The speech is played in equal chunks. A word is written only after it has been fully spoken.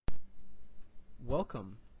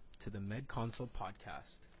Welcome to the MedConsult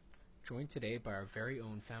podcast, joined today by our very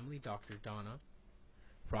own family doctor, Donna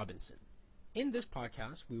Robinson. In this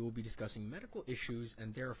podcast, we will be discussing medical issues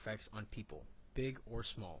and their effects on people, big or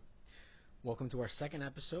small. Welcome to our second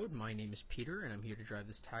episode. My name is Peter, and I'm here to drive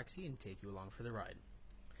this taxi and take you along for the ride.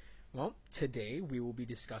 Well, today we will be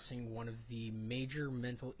discussing one of the major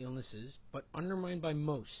mental illnesses, but undermined by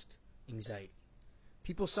most, anxiety.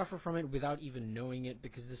 People suffer from it without even knowing it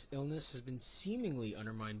because this illness has been seemingly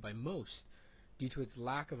undermined by most due to its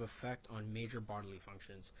lack of effect on major bodily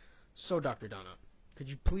functions. So, Dr. Donna, could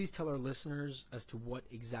you please tell our listeners as to what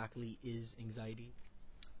exactly is anxiety?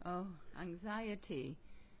 Oh, anxiety.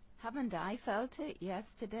 Haven't I felt it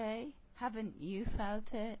yesterday? Haven't you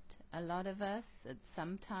felt it? A lot of us at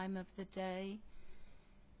some time of the day.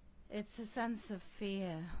 It's a sense of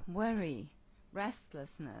fear, worry,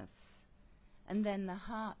 restlessness. And then the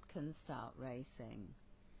heart can start racing.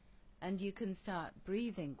 And you can start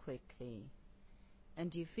breathing quickly.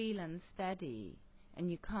 And you feel unsteady. And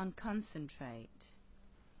you can't concentrate.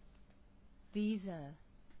 These are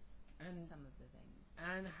some of the things.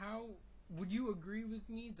 And how would you agree with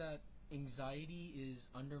me that anxiety is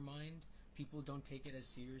undermined? People don't take it as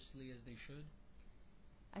seriously as they should?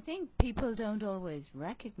 I think people don't always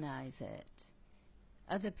recognize it.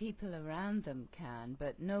 Other people around them can,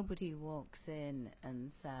 but nobody walks in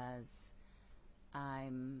and says,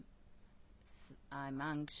 I've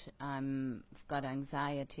got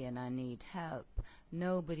anxiety and I need help.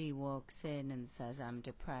 Nobody walks in and says, I'm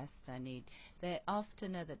depressed,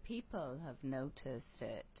 often other people have noticed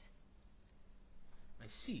it. I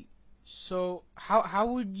see. So how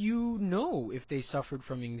would you know if they suffered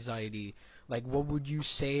from anxiety? Like, what would you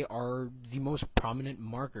say are the most prominent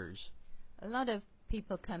markers? A lot of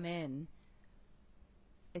people come in,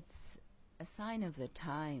 it's a sign of the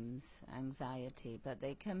times, anxiety, but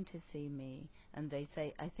they come to see me and they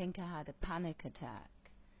say, I think I had a panic attack.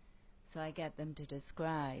 So I get them to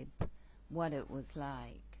describe what it was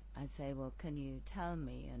like. I say, well, can you tell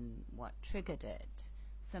me and what triggered it?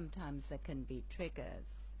 Sometimes there can be triggers.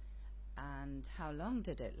 And how long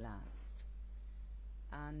did it last?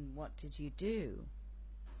 And what did you do?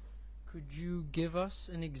 Could you give us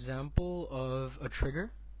an example of a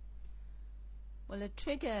trigger? Well, a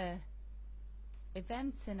trigger,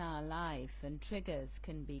 events in our life and triggers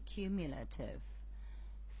can be cumulative.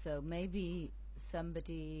 So maybe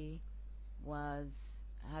somebody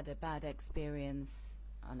had a bad experience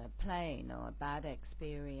on a plane or a bad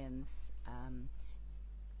experience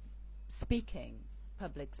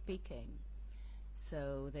public speaking.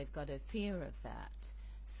 So they've got a fear of that.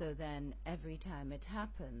 So then every time it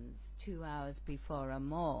happens, 2 hours before or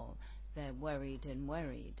more, they're worried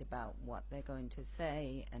about what they're going to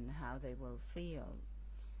say and how they will feel.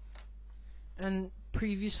 And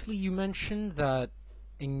previously you mentioned that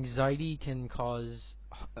anxiety can cause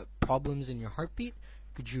problems in your heartbeat.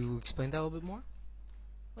 Could you explain that a little bit more?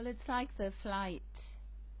 Well, it's like the flight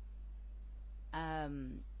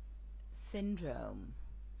syndrome,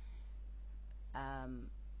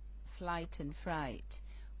 flight and fright,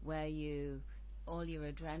 where all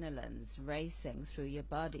your adrenaline's racing through your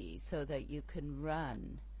body so that you can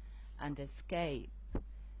run and escape.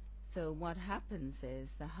 So what happens is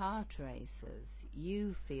the heart races.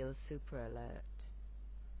 You feel super alert.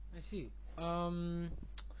 I see.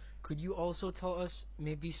 Could you also tell us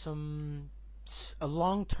maybe some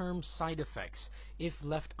long-term side effects? If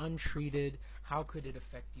left untreated, how could it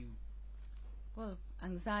affect you? Well,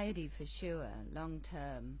 anxiety for sure,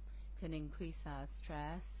 long-term, can increase our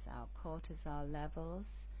stress, our cortisol levels,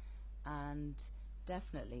 and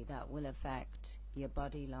definitely that will affect your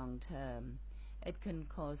body long-term. It can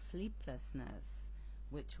cause sleeplessness,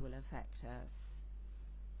 which will affect us.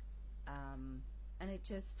 And it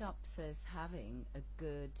just stops us having a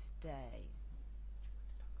good day.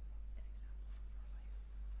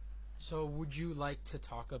 So would you like to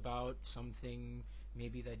talk about something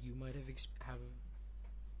maybe that you might have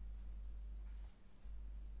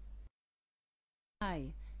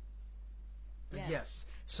Hi. Yes.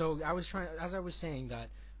 So as I was saying that,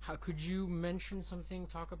 how could you mention something,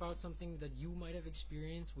 talk about something that you might have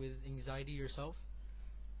experienced with anxiety yourself?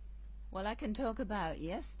 Well, I can talk about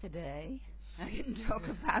yesterday. I can talk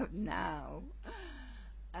about now.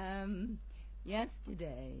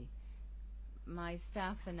 Yesterday, my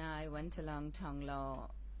staff and I went along Tong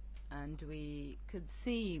Lo, and we could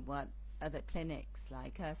see what other clinics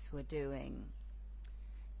like us were doing.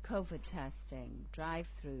 COVID testing,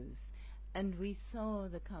 drive-thrus, and we saw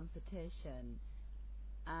the competition,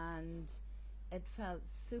 and it felt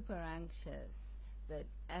super anxious that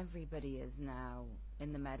everybody is now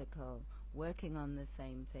in the medical working on the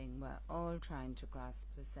same thing. We're all trying to grasp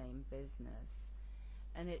the same business.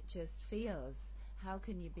 And it just feels, how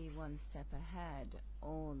can you be one step ahead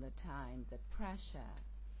all the time? The pressure.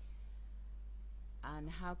 And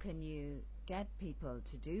how can you get people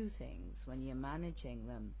to do things when you're managing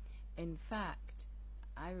them? In fact,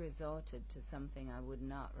 I resorted to something I would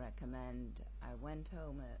not recommend. I went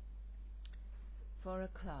home at 4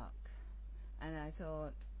 o'clock and I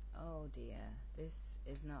thought, oh dear, this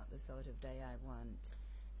is not the sort of day I want.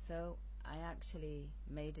 So I actually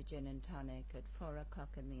made a gin and tonic at 4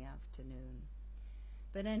 o'clock in the afternoon.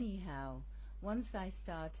 But anyhow, once I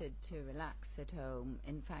started to relax at home,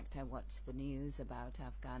 in fact I watched the news about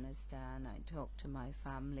Afghanistan, I talked to my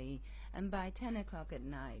family, and by 10 o'clock at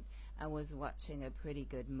night I was watching a pretty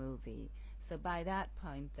good movie. So by that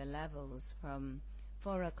point the levels from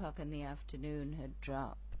 4 o'clock in the afternoon had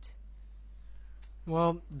dropped.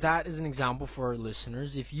 Well, that is an example for our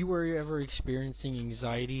listeners. If you were ever experiencing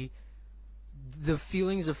anxiety, the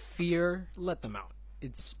feelings of fear, let them out.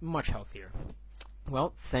 It's much healthier.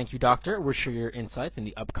 Well, thank you, Doctor. We're sure your insights in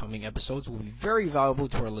the upcoming episodes will be very valuable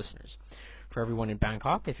to our listeners. For everyone in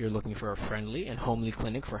Bangkok, if you're looking for a friendly and homely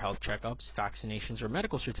clinic for health checkups, vaccinations, or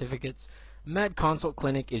medical certificates, MedConsult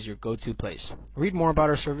Clinic is your go-to place. Read more about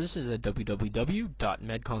our services at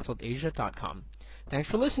www.medconsultasia.com. Thanks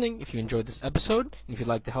for listening. If you enjoyed this episode, and if you'd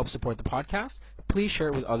like to help support the podcast, please share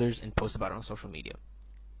it with others and post about it on social media.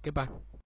 Goodbye.